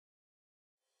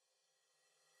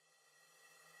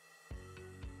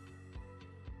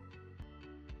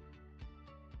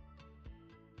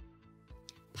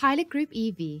Pilot Group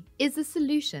EV is a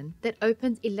solution that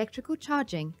opens electrical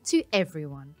charging to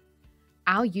everyone.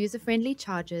 Our user-friendly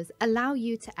chargers allow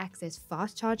you to access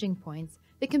fast charging points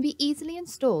that can be easily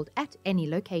installed at any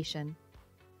location.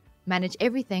 Manage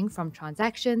everything from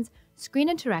transactions, screen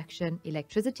interaction,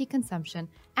 electricity consumption,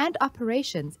 and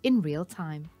operations in real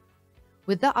time.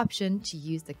 With the option to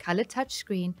use the colored touch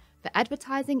screen for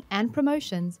advertising and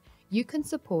promotions, you can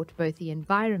support both the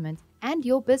environment and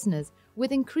your business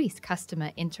with increased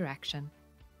customer interaction.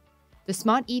 The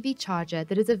smart EV charger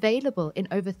that is available in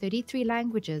over 33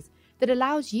 languages that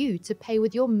allows you to pay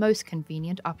with your most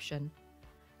convenient option.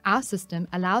 Our system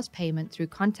allows payment through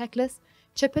contactless,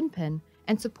 chip and PIN,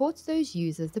 and supports those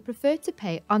users that prefer to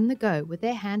pay on the go with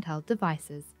their handheld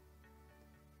devices.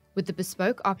 With the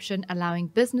bespoke option allowing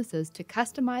businesses to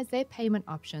customize their payment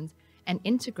options and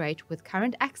integrate with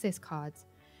current access cards,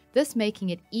 this making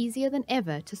it easier than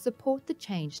ever to support the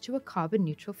change to a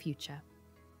carbon-neutral future.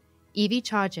 EV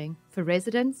charging for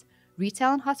residents,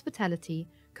 retail and hospitality,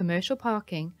 commercial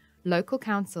parking, local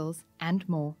councils, and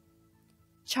more.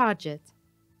 Charge it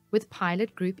with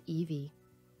Pilot Group EV.